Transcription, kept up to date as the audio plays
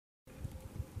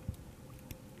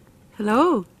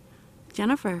Hello,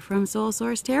 Jennifer from Soul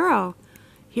Source Tarot,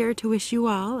 here to wish you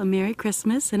all a Merry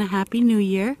Christmas and a Happy New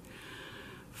Year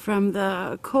from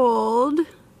the cold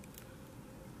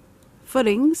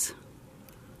footings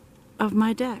of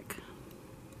my deck.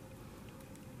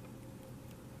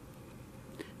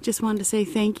 Just wanted to say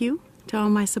thank you to all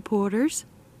my supporters,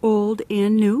 old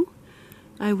and new.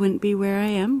 I wouldn't be where I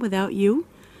am without you.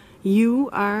 You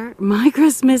are my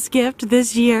Christmas gift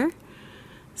this year.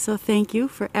 So thank you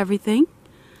for everything.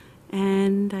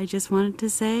 And I just wanted to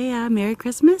say Merry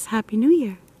Christmas, Happy New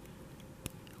Year.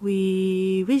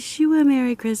 We wish you a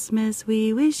Merry Christmas.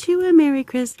 We wish you a Merry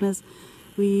Christmas.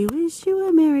 We wish you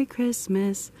a Merry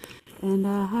Christmas and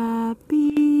a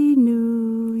Happy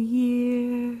New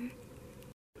Year.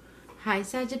 Hi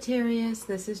Sagittarius,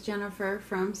 this is Jennifer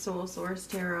from Soul Source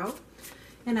Tarot.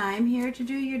 And I am here to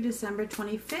do your December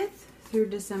 25th through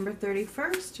December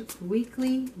 31st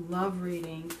weekly love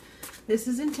reading. This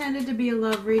is intended to be a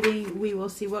love reading. We will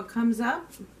see what comes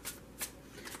up.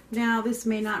 Now, this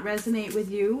may not resonate with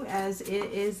you as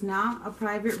it is not a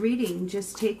private reading.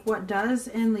 Just take what does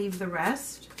and leave the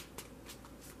rest.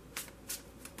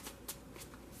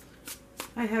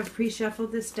 I have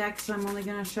pre-shuffled this deck, so I'm only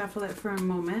going to shuffle it for a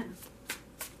moment.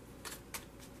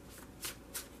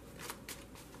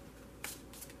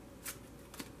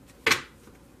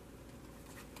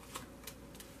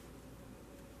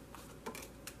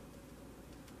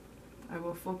 I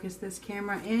will focus this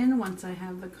camera in once I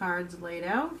have the cards laid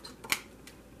out.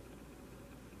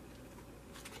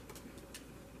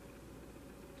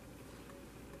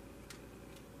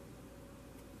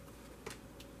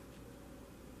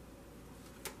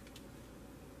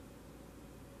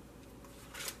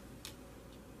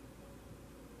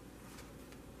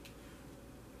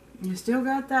 You still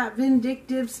got that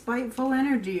vindictive, spiteful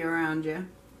energy around you.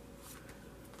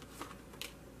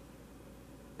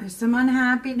 There's some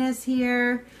unhappiness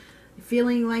here,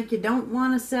 feeling like you don't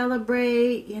want to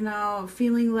celebrate, you know,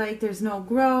 feeling like there's no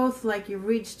growth, like you've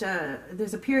reached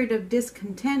there's a period of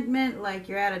discontentment, like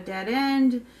you're at a dead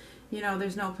end, you know,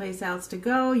 there's no place else to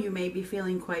go. You may be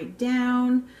feeling quite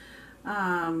down,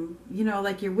 you know,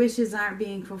 like your wishes aren't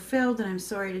being fulfilled, and I'm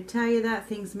sorry to tell you that.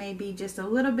 Things may be just a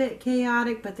little bit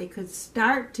chaotic, but they could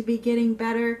start to be getting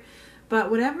better. But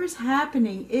whatever's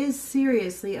happening is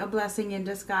seriously a blessing in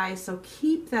disguise, so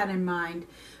keep that in mind.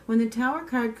 When the Tower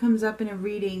card comes up in a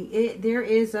reading, there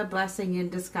is a blessing in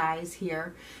disguise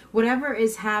here. Whatever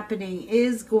is happening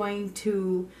is going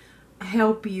to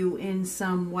help you in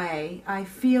some way. I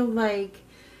feel like,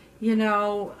 you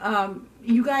know,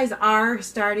 you guys are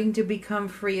starting to become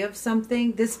free of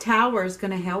something. This Tower is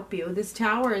going to help you. This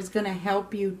Tower is going to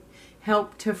help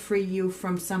to free you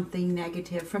from something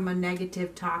negative, from a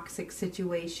negative, toxic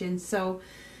situation. So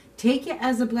take it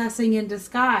as a blessing in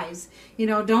disguise. You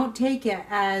know, don't take it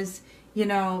as, you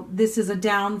know, this is a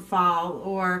downfall,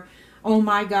 or, oh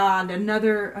my God,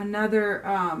 another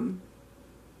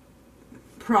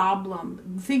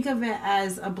problem. Think of it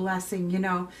as a blessing. You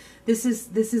know, this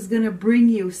is going to bring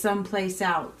you someplace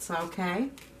else,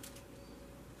 okay?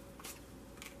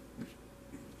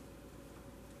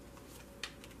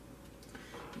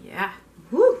 Yeah.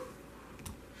 Woo.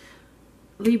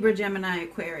 Libra, Gemini,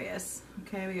 Aquarius.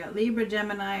 Okay, we got Libra,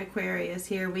 Gemini, Aquarius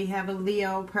here. We have a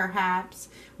Leo, perhaps.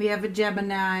 We have a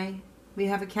Gemini. We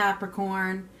have a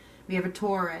Capricorn. We have a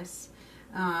Taurus.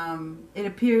 It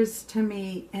appears to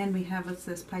me, and we have, what's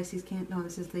this? Pisces, can't, no,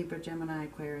 this is Libra, Gemini,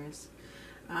 Aquarius.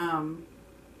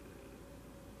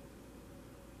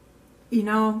 You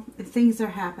know, things are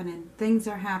happening. Things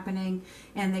are happening,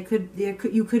 and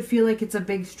you could feel like it's a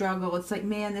big struggle. It's like,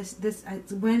 man,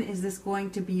 when is this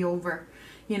going to be over?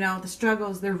 You know, the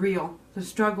struggles, they're real. The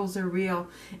struggles are real,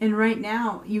 and right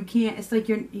now you can't. It's like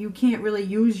you can't really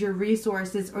use your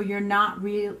resources, or you're not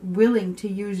willing to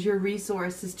use your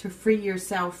resources to free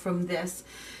yourself from this,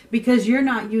 because you're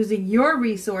not using your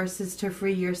resources to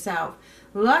free yourself.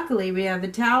 Luckily, we have the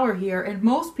Tower here, and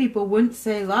most people wouldn't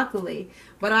say luckily,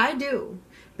 but I do,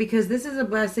 because this is a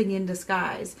blessing in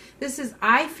disguise. This is,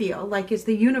 I feel like it's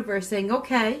the universe saying,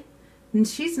 okay, and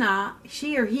she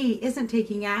or he isn't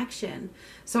taking action.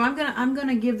 So I'm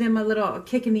gonna give them a little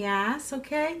kick in the ass,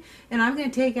 okay? And I'm gonna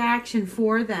take action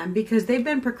for them, because they've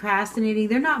been procrastinating.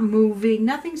 They're not moving.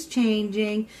 Nothing's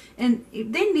changing, and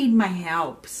they need my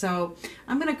help. So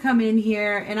I'm gonna come in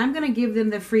here, and I'm gonna give them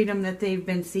the freedom that they've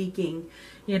been seeking.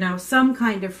 You know, some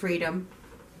kind of freedom.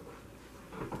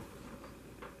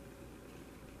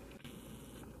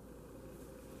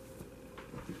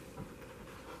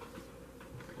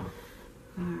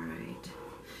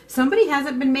 Somebody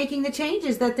hasn't been making the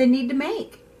changes that they need to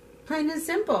make. Plain and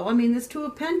simple. I mean, this Two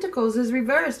of Pentacles is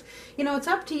reversed. You know, it's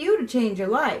up to you to change your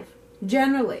life.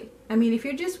 generally. I mean, if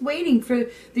you're just waiting for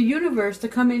the universe to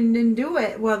come in and do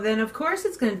it, well, then of course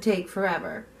it's going to take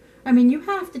forever. I mean, you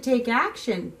have to take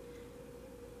action.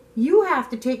 You have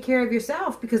to take care of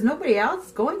yourself because nobody else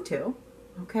is going to.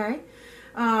 Okay?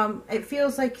 It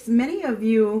feels like many of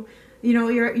you, you know,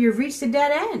 you've reached a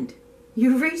dead end.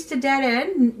 You've reached a dead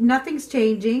end. Nothing's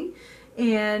changing.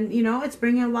 And, you know, it's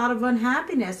bringing a lot of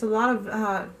unhappiness. A lot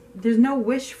of, there's no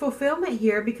wish fulfillment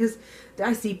here because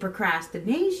I see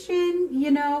procrastination, you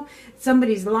know.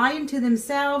 Somebody's lying to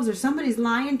themselves or somebody's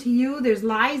lying to you. There's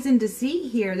lies and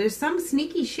deceit here. There's some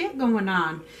sneaky shit going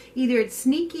on. Either it's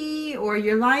sneaky or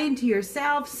you're lying to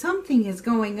yourself. Something is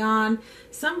going on.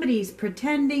 Somebody's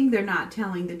pretending. They're not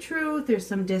telling the truth. There's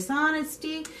some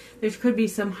dishonesty. There could be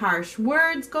some harsh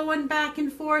words going back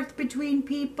and forth between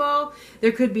people.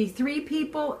 There could be three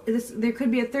people. There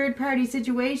could be a third party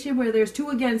situation where there's two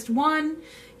against one,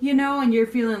 you know, and you're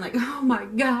feeling like, oh my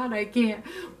God, I can't.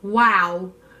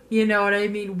 Wow. You know what I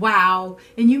mean? Wow.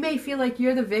 And you may feel like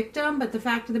you're the victim, but the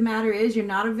fact of the matter is you're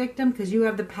not a victim because you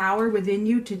have the power within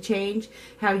you to change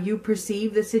how you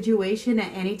perceive the situation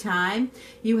at any time.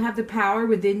 You have the power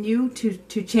within you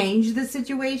to change the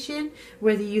situation,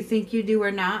 whether you think you do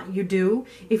or not, you do.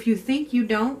 If you think you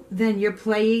don't, then you're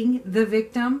playing the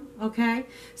victim, okay?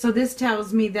 So this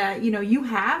tells me that, you know, you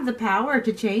have the power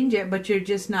to change it, but you're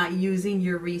just not using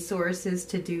your resources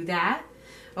to do that.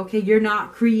 Okay, you're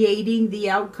not creating the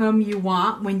outcome you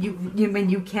want when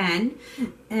you can,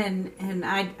 and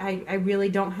I really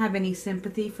don't have any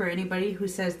sympathy for anybody who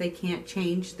says they can't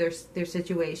change their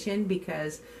situation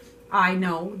because I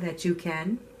know that you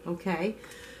can. Okay,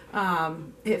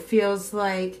 it feels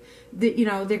like that, you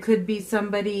know, there could be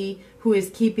somebody who is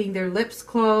keeping their lips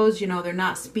closed. You know, they're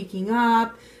not speaking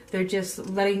up. They're just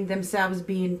letting themselves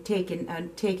be taken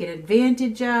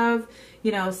advantage of.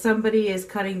 You know, somebody is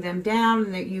cutting them down,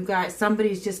 and that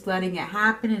somebody's just letting it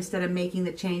happen instead of making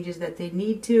the changes that they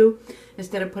need to,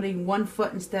 instead of putting one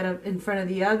foot in front of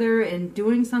the other and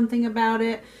doing something about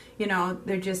it. You know,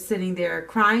 they're just sitting there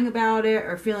crying about it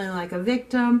or feeling like a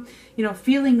victim, you know,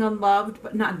 feeling unloved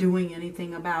but not doing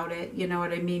anything about it. You know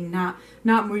what I mean?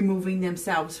 Not removing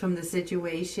themselves from the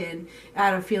situation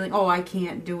out of feeling, oh, I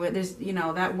can't do it. There's, you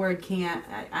know, that word can't,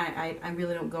 I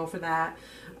really don't go for that.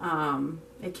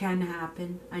 It can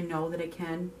happen. I know that it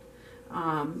can.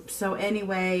 So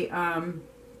anyway,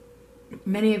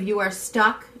 many of you are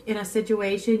stuck in a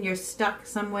situation. You're stuck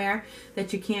somewhere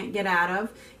that you can't get out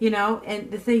of, you know,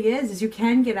 and the thing is you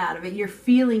can get out of it. You're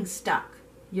feeling stuck.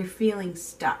 You're feeling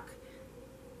stuck.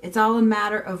 It's all a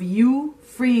matter of you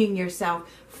freeing yourself,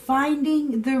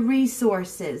 finding the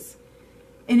resources.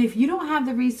 And if you don't have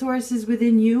the resources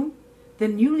within you,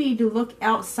 then you need to look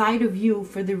outside of you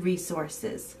for the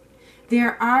resources.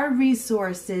 There are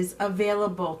resources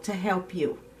available to help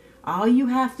you. All you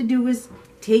have to do is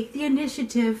take the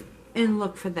initiative and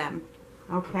look for them.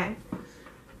 Okay?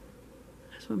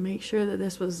 Just want to make sure that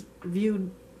this was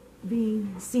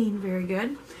being seen very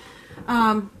good.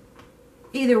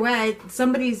 Either way,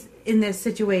 somebody's in this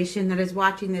situation that is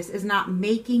watching this is not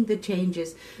making the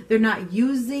changes. They're not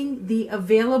using the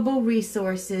available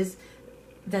resources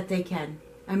that they can.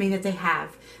 That they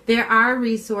have. There are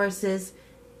resources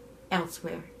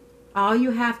elsewhere. All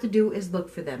you have to do is look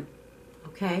for them.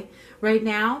 Okay? Right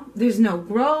now, there's no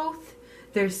growth.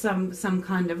 There's some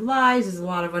kind of lies. There's a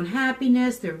lot of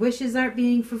unhappiness. Their wishes aren't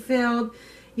being fulfilled.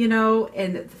 You know,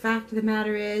 and the fact of the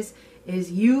matter is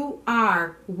you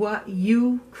are what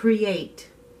you create.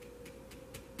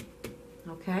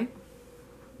 Okay?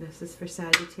 This is for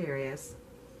Sagittarius.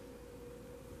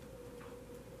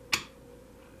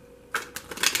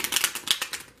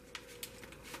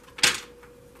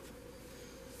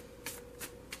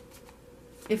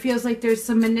 It feels like there's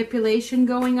some manipulation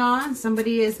going on.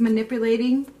 Somebody is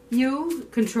manipulating you,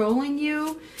 controlling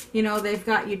you. You know, they've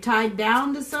got you tied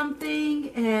down to something.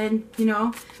 And, you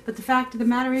know, but the fact of the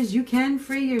matter is you can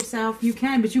free yourself. You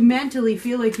can, but you mentally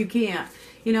feel like you can't.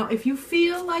 You know, if you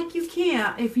feel like you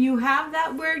can't, if you have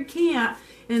that word can't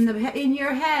in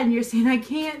your head and you're saying, I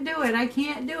can't do it, I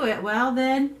can't do it. Well,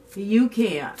 then you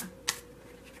can't.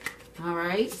 All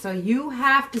right? So you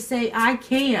have to say, I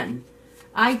can.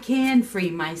 I can free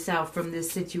myself from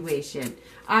this situation.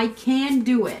 I can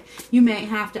do it. You may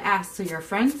have to ask your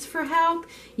friends for help.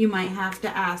 You might have to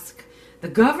ask the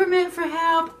government for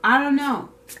help. I don't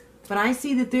know. But I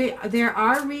see that there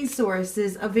are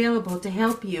resources available to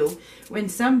help you when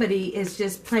somebody is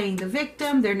just playing the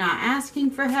victim. They're not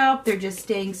asking for help. They're just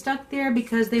staying stuck there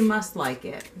because they must like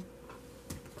it.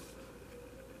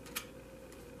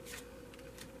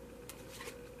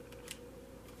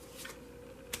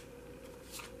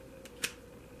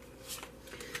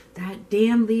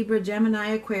 damn Libra, Gemini,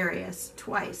 Aquarius,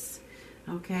 twice.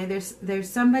 Okay, there's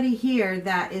somebody here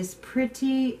that is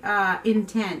pretty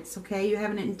intense. Okay, you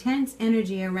have an intense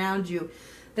energy around you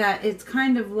that it's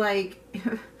kind of like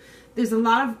there's a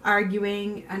lot of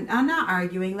arguing, and I'm not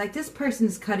arguing, like this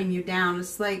person's cutting you down.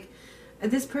 It's like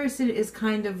this person is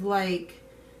kind of like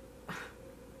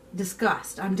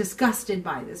disgust. I'm disgusted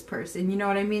by this person. You know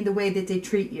what I mean? The way that they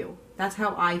treat you. That's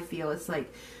how I feel. It's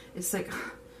like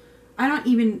I don't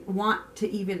even want to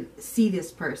even see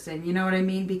this person, you know what I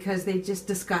mean? Because they just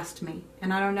disgust me.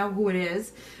 And I don't know who it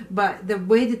is, but the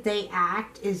way that they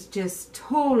act is just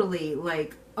totally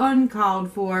like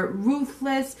uncalled for,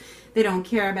 ruthless. They don't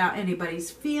care about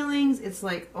anybody's feelings. It's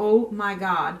like, oh my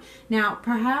God. Now,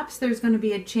 perhaps there's going to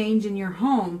be a change in your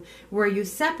home where you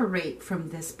separate from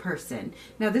this person.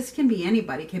 Now, this can be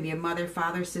anybody. It can be a mother,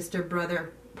 father, sister,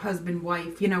 brother, husband,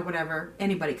 wife, you know, whatever.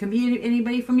 Anybody. It can be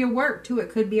anybody from your work too. It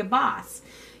could be a boss,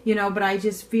 you know, but I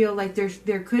just feel like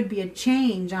there could be a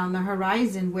change on the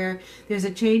horizon where there's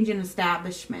a change in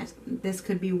establishment. This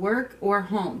could be work or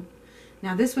home.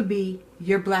 Now this would be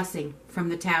your blessing from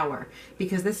the Tower,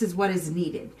 because this is what is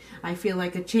needed. I feel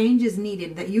like a change is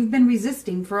needed that you've been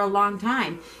resisting for a long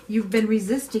time. You've been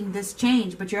resisting this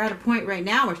change, but you're at a point right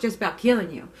now where it's just about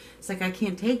killing you. It's like, I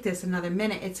can't take this another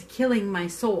minute. It's killing my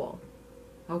soul.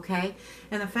 Okay?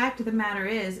 And the fact of the matter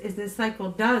is this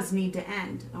cycle does need to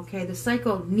end. Okay? The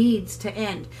cycle needs to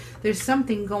end. There's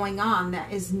something going on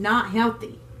that is not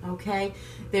healthy. Okay?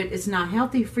 That it's not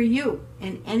healthy for you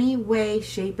in any way,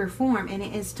 shape, or form. And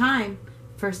it is time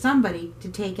for somebody to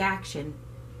take action.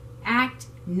 Act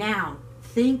now.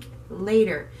 Think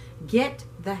later. Get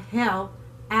the hell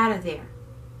out of there.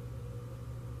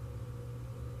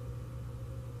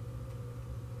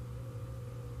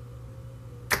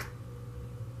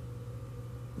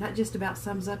 That just about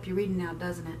sums up your reading now,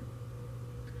 doesn't it?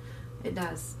 It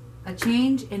does. A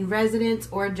change in residence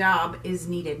or job is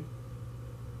needed.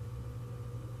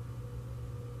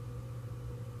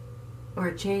 Or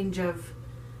a change of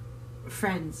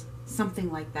friends.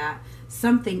 Something like that.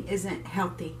 Something isn't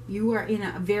healthy. You are in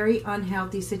a very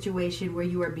unhealthy situation where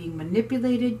you are being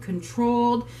manipulated,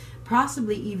 controlled,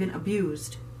 possibly even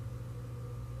abused.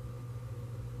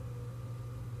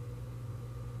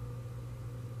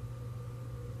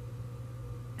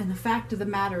 And the fact of the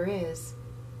matter is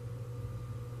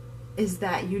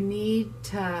that you need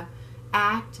to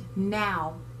act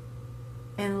now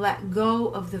and let go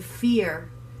of the fear,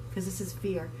 because this is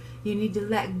fear. You need to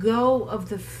let go of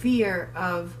the fear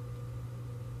of,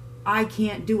 I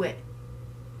can't do it.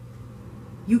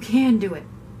 You can do it.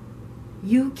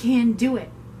 You can do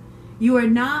it. You are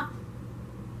not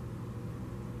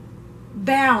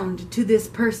bound to this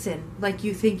person like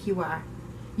you think you are.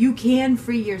 You can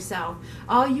free yourself.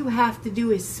 All you have to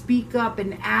do is speak up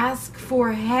and ask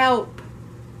for help.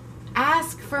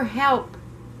 Ask for help.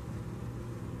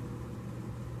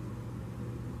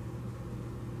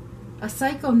 A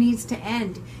cycle needs to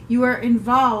end. You are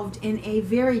involved in a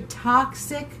very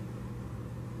toxic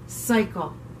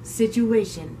cycle,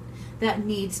 situation that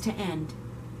needs to end.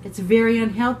 It's very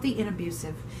unhealthy and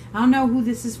abusive. I don't know who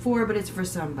this is for, but it's for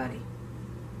somebody.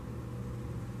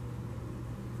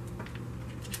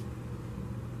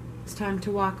 It's time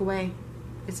to walk away.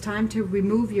 It's time to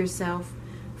remove yourself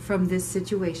from this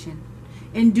situation.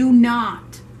 And do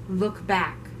not look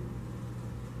back.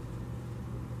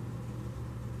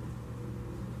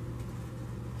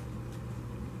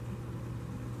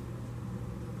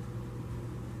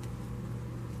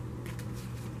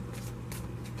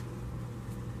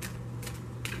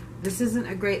 This isn't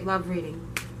a great love reading,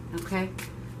 okay?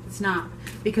 It's not.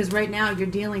 Because right now you're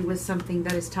dealing with something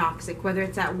that is toxic, whether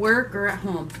it's at work or at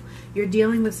home. You're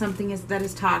dealing with something that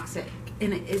is toxic,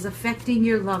 and it is affecting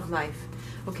your love life,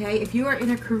 okay? If you are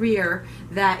in a career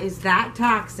that is that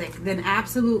toxic, then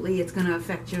absolutely it's going to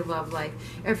affect your love life.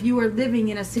 If you are living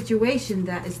in a situation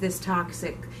that is this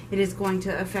toxic, it is going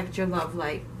to affect your love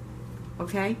life,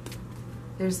 okay?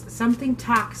 There's something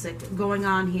toxic going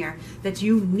on here that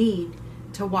you need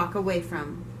to walk away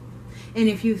from. And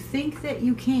if you think that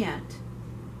you can't,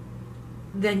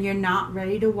 then you're not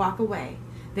ready to walk away.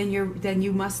 Then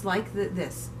you must like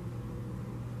this.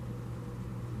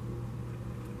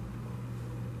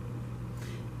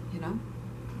 You know,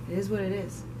 it is what it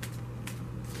is.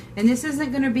 And this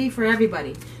isn't going to be for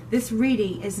everybody. This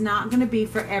reading is not going to be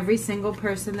for every single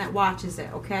person that watches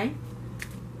it, okay?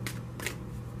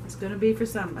 It's going to be for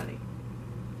somebody.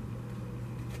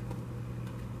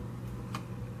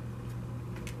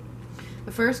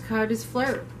 The first card is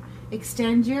flirt.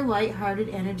 Extend your light-hearted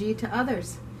energy to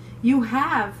others. You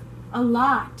have a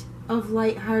lot of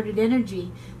light-hearted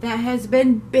energy that has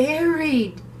been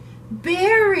buried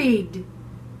buried.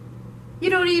 You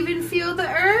don't even feel the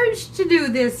urge to do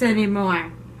this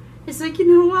anymore. It's like, you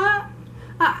know what?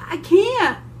 I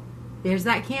can't. There's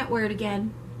that can't word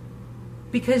again.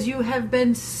 Because you have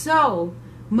been so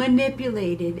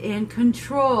manipulated and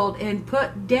controlled and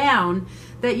put down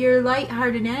that your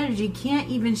lighthearted energy can't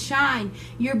even shine.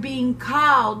 You're being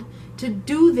called to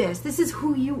do this. This is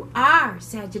who you are,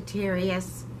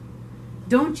 Sagittarius.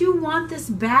 Don't you want this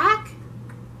back?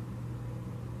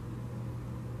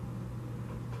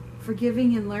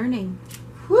 Forgiving and learning.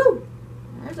 Whew!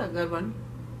 There's a good one.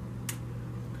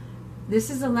 This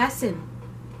is a lesson.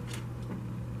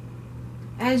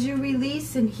 As you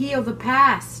release and heal the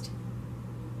past.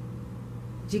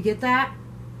 Did you get that?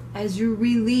 As you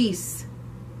release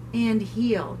and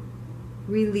heal.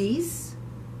 Release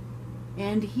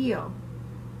and heal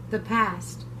the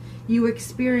past. You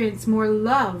experience more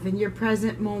love in your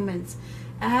present moments.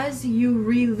 As you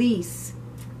release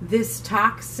this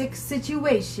toxic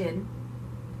situation,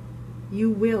 you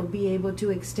will be able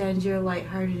to extend your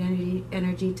lighthearted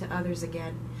energy to others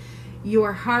again.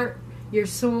 Your heart, your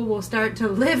soul will start to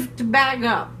lift back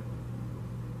up.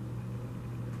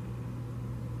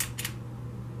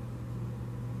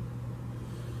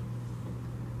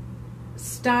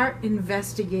 Start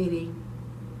investigating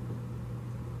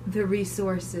the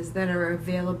resources that are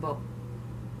available,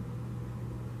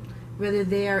 whether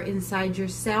they are inside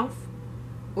yourself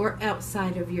or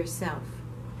outside of yourself.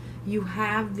 You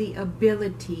have the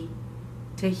ability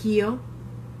to heal,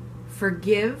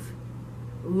 forgive,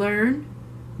 learn,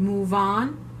 move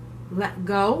on, let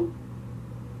go.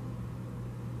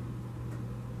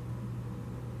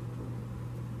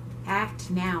 Act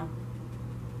now.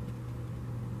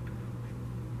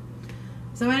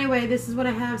 So anyway, this is what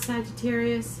I have,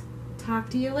 Sagittarius. Talk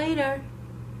to you later.